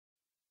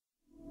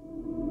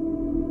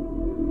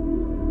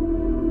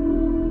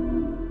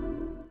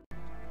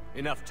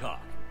enough talk.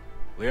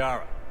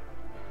 Liara.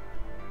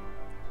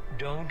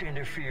 Don't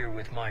interfere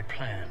with my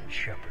plan,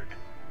 Shepard.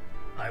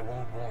 I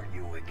won't warn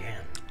you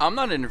again. I'm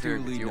not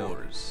interfering with Duly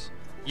yours.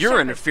 noted. You're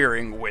Shepard.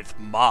 interfering with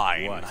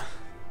mine. What?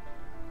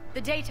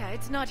 The data,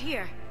 it's not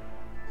here.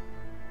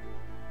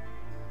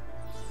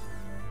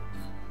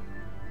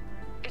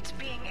 It's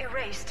being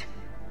erased.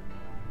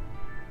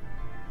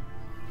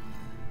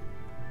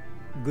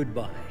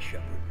 Goodbye,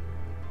 Shepard.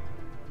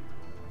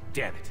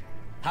 Damn it.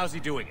 How's he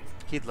doing it?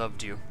 He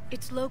loved you.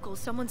 It's local.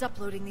 Someone's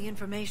uploading the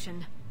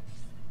information.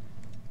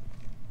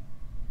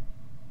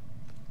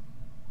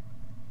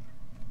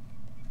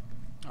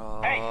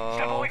 Hey,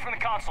 step away from the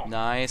console.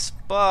 Nice,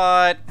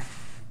 but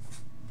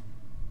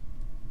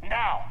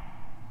Now.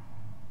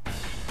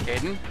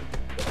 Caden.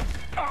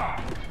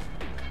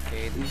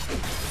 Caden.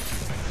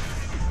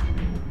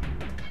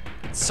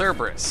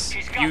 Cerberus,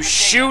 She's got you the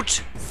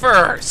shoot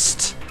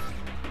first.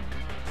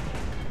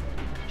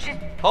 She's...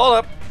 Hold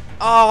up.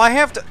 Oh, I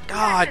have to.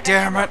 God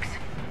damn it.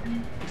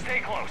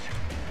 Stay close.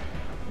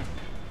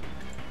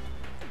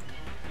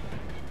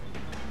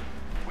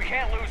 We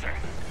can't lose her.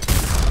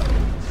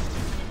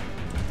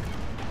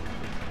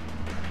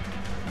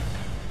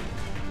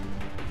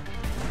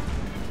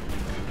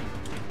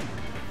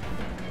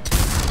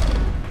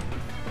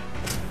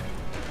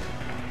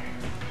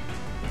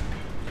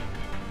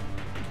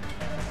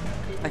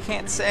 I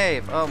can't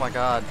save. Oh my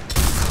god.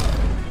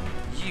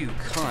 You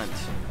cunt.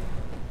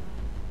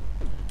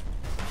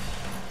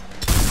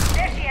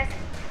 There she is.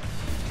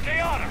 Stay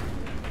on her.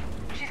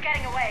 She's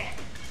getting away.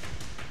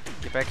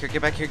 Get back here,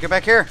 get back here, get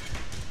back here.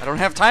 I don't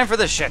have time for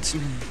this shit.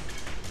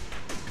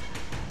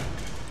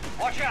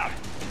 Watch out.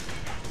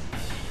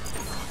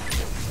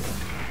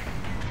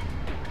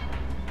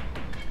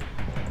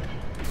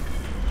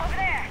 Over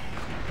there.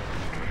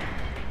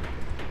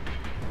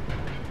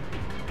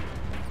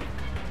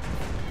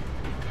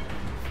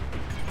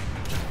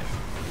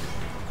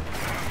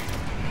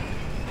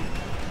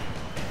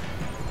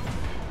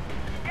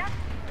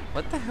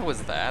 What the hell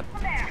was that?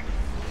 There.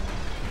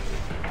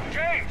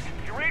 James,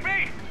 you read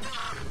me?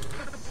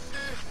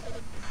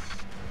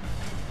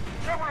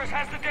 Cerberus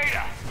has the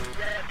data.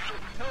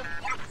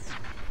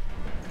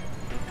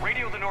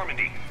 Radio the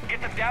Normandy.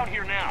 Get them down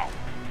here now.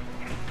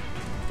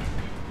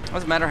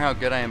 Doesn't matter how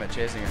good I am at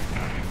chasing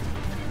her.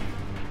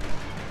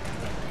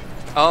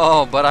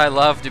 Oh, but I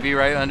love to be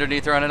right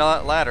underneath her on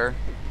a ladder.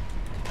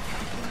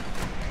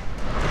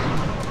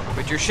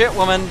 Quit your shit,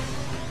 woman.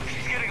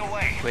 She's getting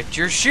away. Quit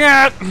your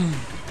shit.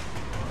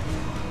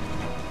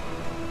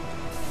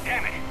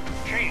 Damn it.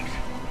 James,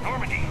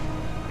 Normandy,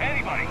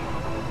 anybody.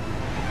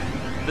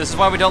 This is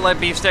why we don't let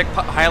Beefstick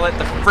pilot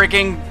the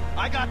freaking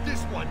I got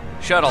this one.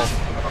 shuttle.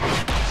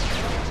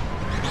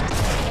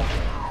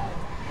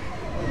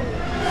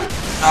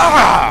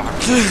 Ah!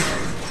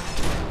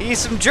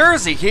 He's from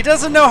Jersey. He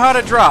doesn't know how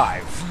to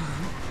drive.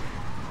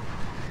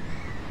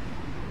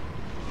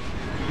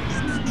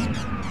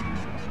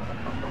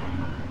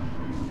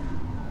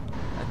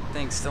 That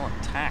thing's still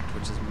intact,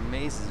 which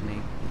amazes me.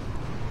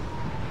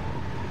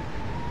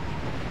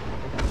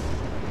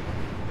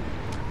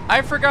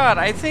 I forgot.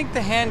 I think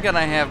the handgun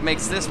I have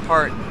makes this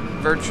part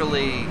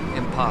virtually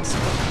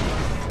impossible.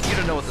 You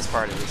don't know what this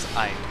part is.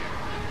 I do.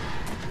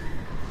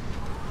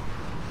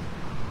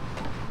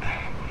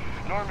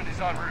 Normandy's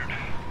en route.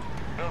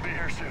 They'll be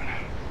here soon.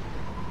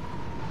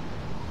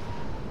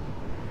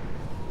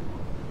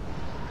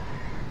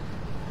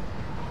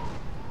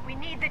 We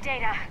need the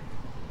data.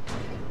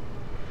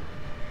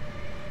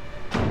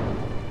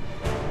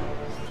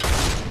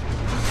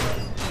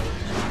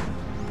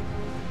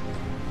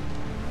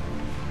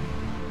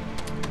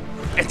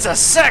 It's a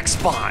sex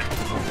bond!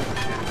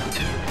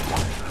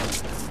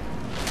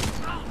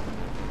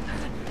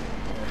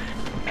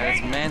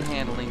 That's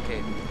manhandling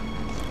Caden.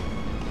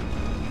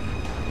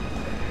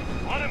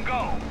 Let him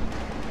go.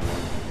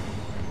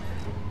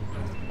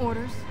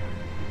 Orders?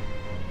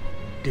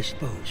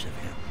 Dispose of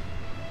him.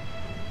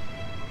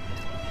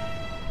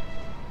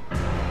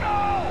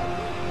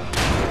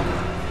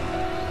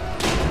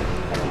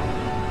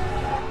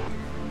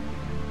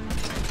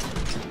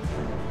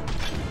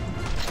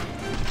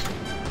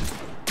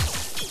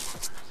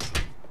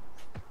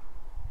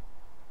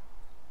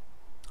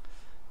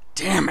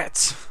 Damn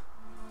it!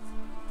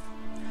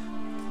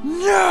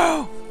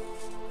 No!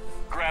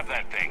 Grab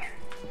that thing.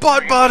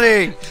 Butt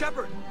buddy!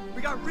 Shepard,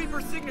 we got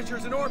Reaper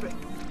signatures in orbit.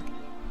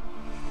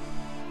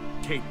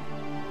 Caden.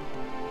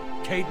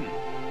 Caden.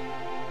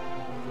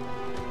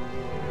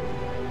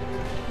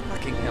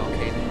 Fucking hell,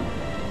 Caden.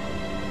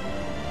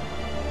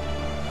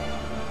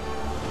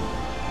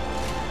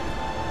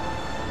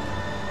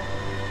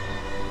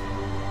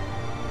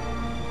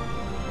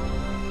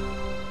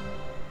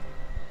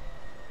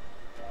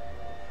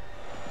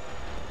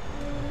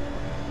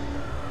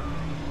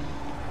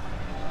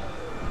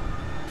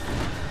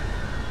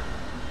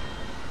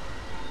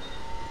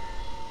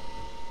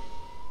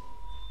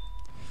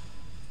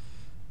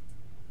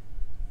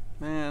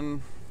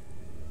 Man,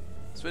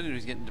 this video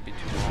is getting to be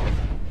too long.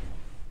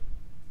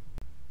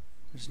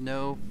 There's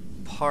no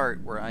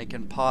part where I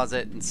can pause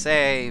it and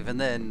save and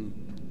then...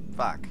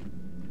 Fuck.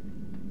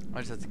 I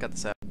just have to cut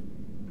this out.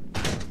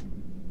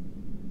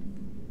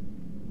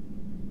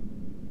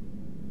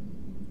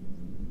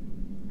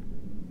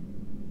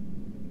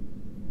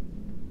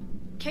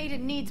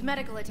 Kayden needs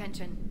medical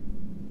attention.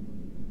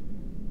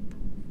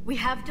 We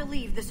have to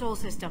leave the Sol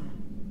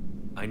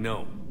system. I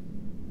know.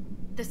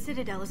 The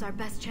Citadel is our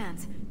best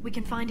chance. We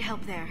can find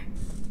help there.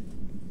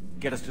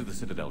 Get us to the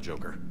Citadel,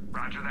 Joker.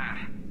 Roger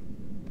that.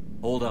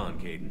 Hold on,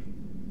 Kayden.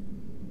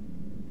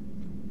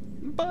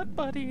 But,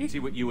 buddy. See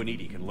what you and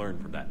Edie can learn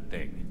from that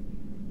thing.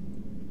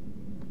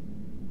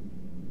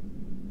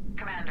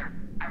 Commander,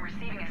 I'm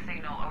receiving a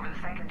signal over the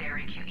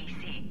secondary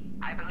QEC.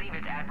 I believe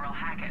it's Admiral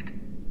Hackett.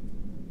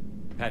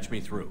 Patch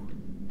me through.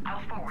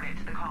 I'll forward it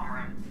to the comm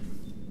room.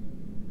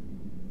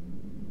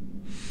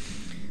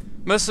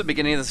 Most of the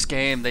beginning of this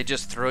game, they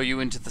just throw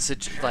you into the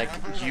like,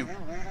 you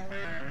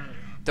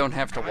don't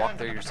have to walk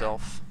there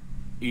yourself.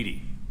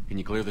 Edie, can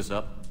you clear this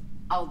up?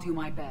 I'll do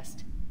my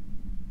best.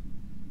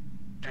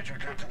 Did you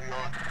get to the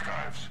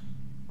archives?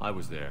 I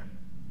was there.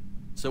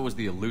 So was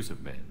the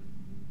elusive man.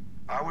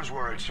 I was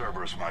worried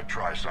Cerberus might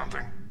try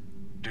something.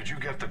 Did you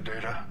get the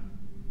data?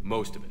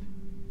 Most of it.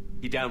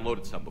 He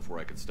downloaded some before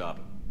I could stop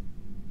him.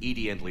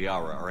 Edie and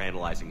Liara are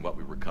analyzing what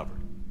we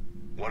recovered.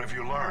 What have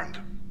you learned?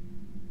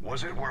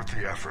 Was it worth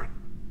the effort?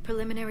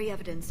 Preliminary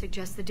evidence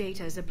suggests the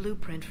data is a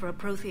blueprint for a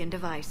Prothean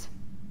device.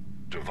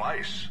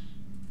 Device?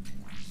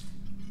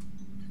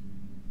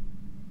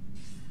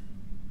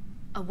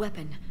 A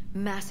weapon,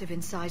 massive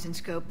in size and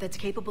scope, that's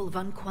capable of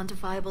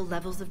unquantifiable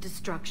levels of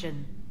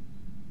destruction.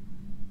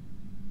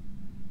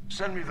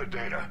 Send me the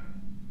data.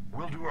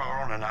 We'll do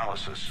our own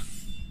analysis.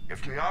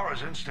 If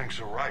Liara's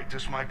instincts are right,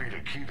 this might be the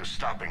key to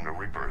stopping the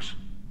Reapers.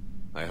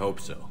 I hope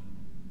so.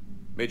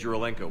 Major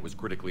Alenko was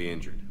critically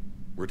injured.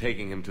 We're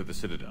taking him to the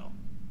Citadel.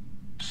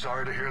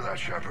 Sorry to hear that,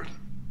 Shepard.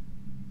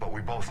 But we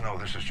both know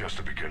this is just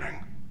the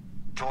beginning.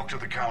 Talk to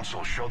the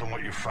Council, show them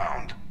what you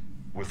found.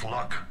 With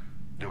luck,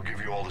 they'll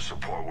give you all the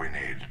support we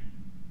need.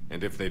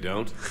 And if they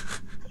don't?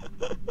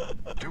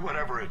 Do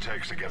whatever it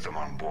takes to get them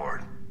on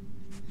board.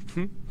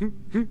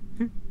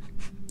 And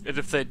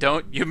if they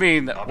don't, you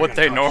mean I'll what be in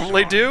they touch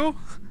normally soon. do?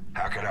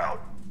 Hack it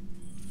out.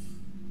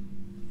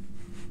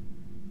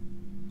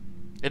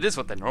 It is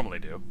what they normally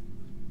do.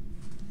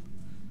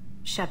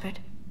 Shepard?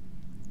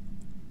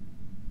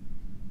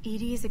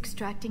 Edie is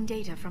extracting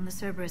data from the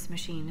Cerberus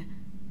machine.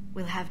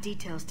 We'll have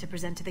details to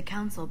present to the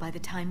Council by the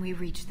time we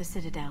reach the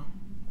Citadel.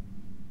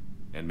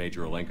 And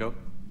Major Alenko?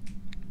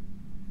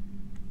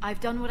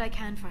 I've done what I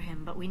can for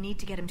him, but we need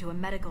to get him to a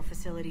medical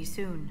facility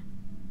soon.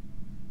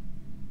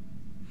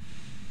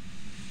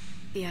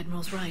 The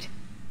Admiral's right.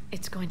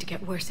 It's going to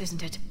get worse,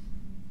 isn't it?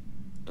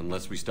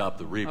 Unless we stop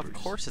the Reapers. Of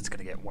course it's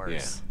gonna get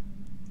worse.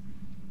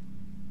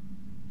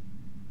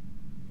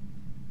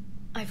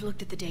 I've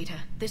looked at the data.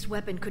 This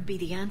weapon could be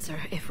the answer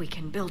if we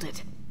can build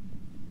it.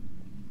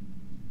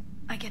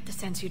 I get the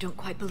sense you don't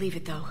quite believe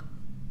it, though.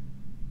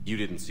 You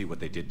didn't see what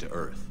they did to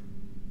Earth.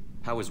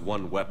 How is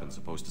one weapon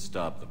supposed to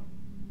stop them?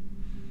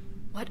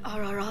 What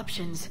are our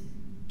options?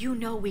 You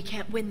know we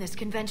can't win this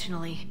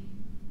conventionally.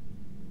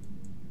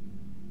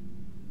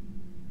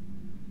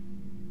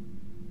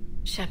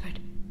 Shepard.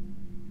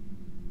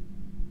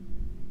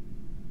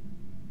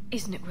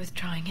 Isn't it worth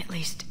trying at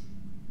least?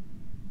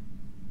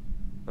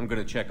 I'm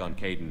gonna check on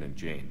Kayden and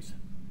James.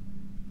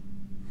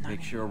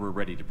 Make sure we're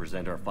ready to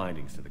present our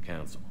findings to the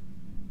Council.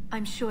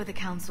 I'm sure the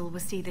Council will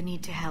see the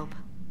need to help.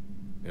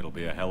 It'll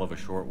be a hell of a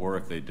short war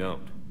if they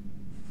don't.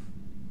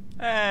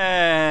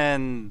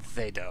 And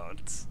they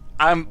don't.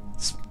 I'm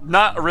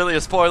not really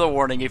a spoiler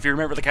warning if you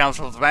remember the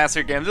Council of the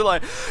Master games. They're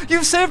like,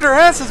 you've saved our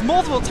asses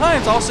multiple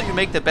times. Also, you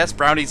make the best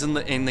brownies in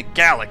the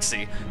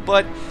galaxy.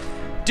 But,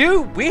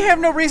 dude, we have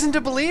no reason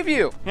to believe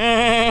you.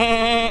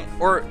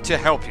 Or to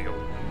help you.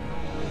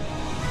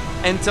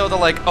 And so they're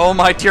like, oh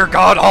my dear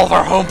God, all of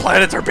our home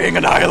planets are being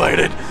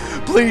annihilated.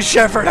 Please,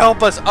 Shepard,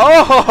 help us.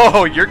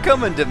 Oh, you're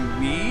coming to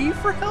me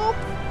for help?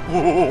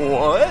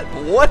 What?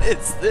 What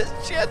is this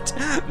shit?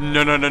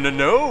 No, no, no, no,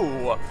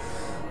 no.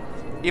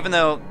 Even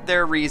though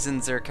their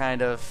reasons are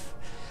kind of...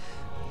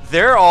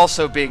 They're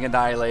also being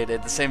annihilated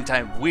at the same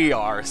time we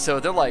are. So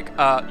they're like,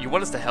 you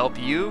want us to help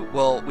you?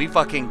 Well, we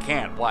fucking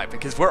can't. Why?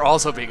 Because we're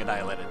also being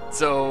annihilated.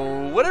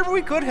 So whatever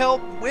we could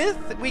help with,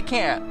 we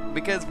can't.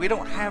 Because we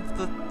don't have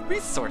the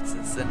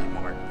resources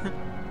anymore.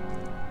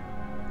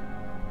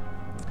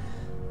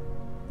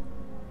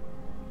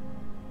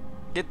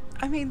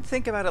 I mean,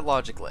 think about it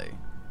logically.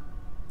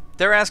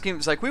 They're asking,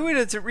 it's like, we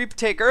wanted to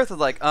retake Earth. It's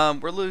like,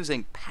 we're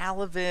losing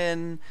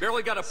Palavin,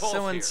 Barely got a pulse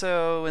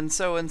so-and-so, and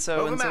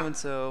so-and-so, and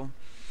so-and-so.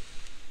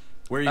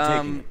 Where are you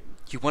taking him?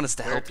 You want us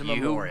to help to you?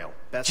 Memorial.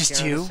 Best Just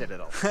care in you? the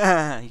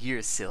Citadel.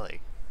 You're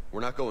silly.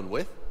 We're not going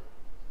with?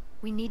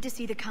 We need to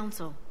see the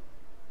Council.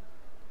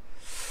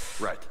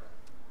 Right.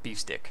 Beef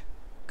stick.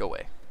 Go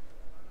away.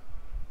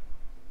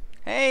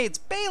 Hey, it's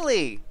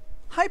Bailey!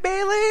 Hi,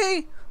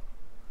 Bailey!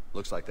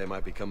 Looks like they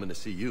might be coming to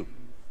see you.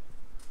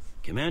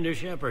 Commander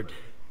Shepard,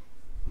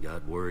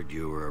 got word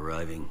you were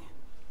arriving.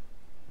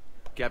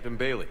 Captain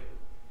Bailey.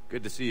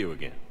 Good to see you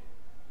again.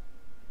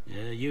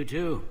 Yeah, you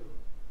too.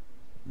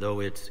 Though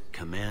it's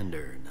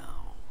Commander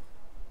now.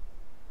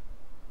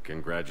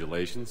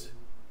 Congratulations.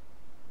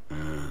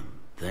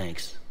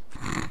 Thanks.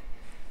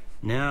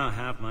 Now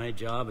half my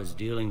job is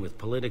dealing with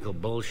political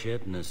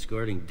bullshit and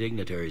escorting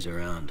dignitaries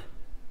around.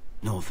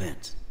 No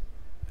offense.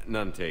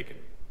 None taken.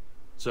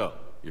 So,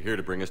 you're here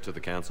to bring us to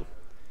the council?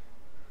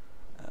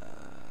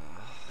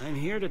 I'm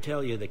here to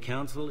tell you the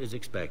council is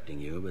expecting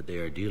you, but they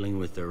are dealing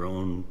with their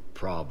own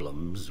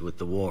problems with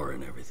the war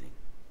and everything.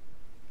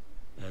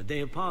 They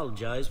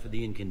apologize for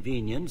the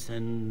inconvenience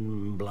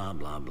and blah,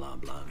 blah, blah,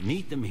 blah.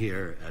 Meet them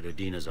here at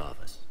Adina's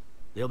office.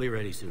 They'll be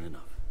ready soon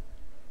enough.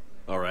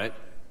 All right.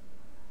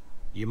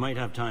 You might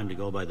have time to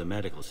go by the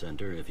medical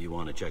center if you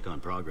want to check on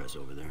progress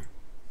over there.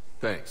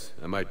 Thanks.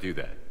 I might do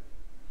that.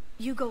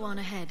 You go on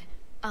ahead.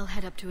 I'll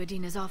head up to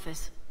Adina's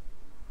office.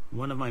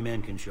 One of my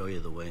men can show you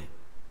the way.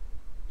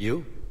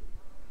 You?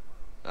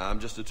 I'm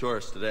just a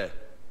tourist today.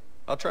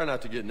 I'll try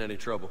not to get in any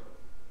trouble.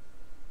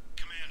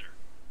 Commander,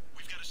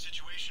 we've got a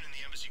situation in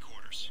the embassy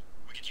quarters.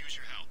 We could use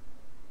your help.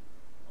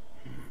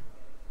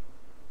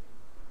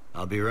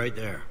 I'll be right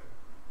there.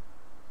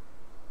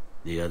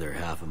 The other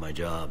half of my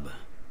job.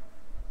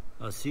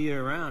 I'll see you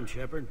around,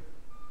 Shepard.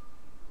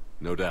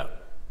 No doubt.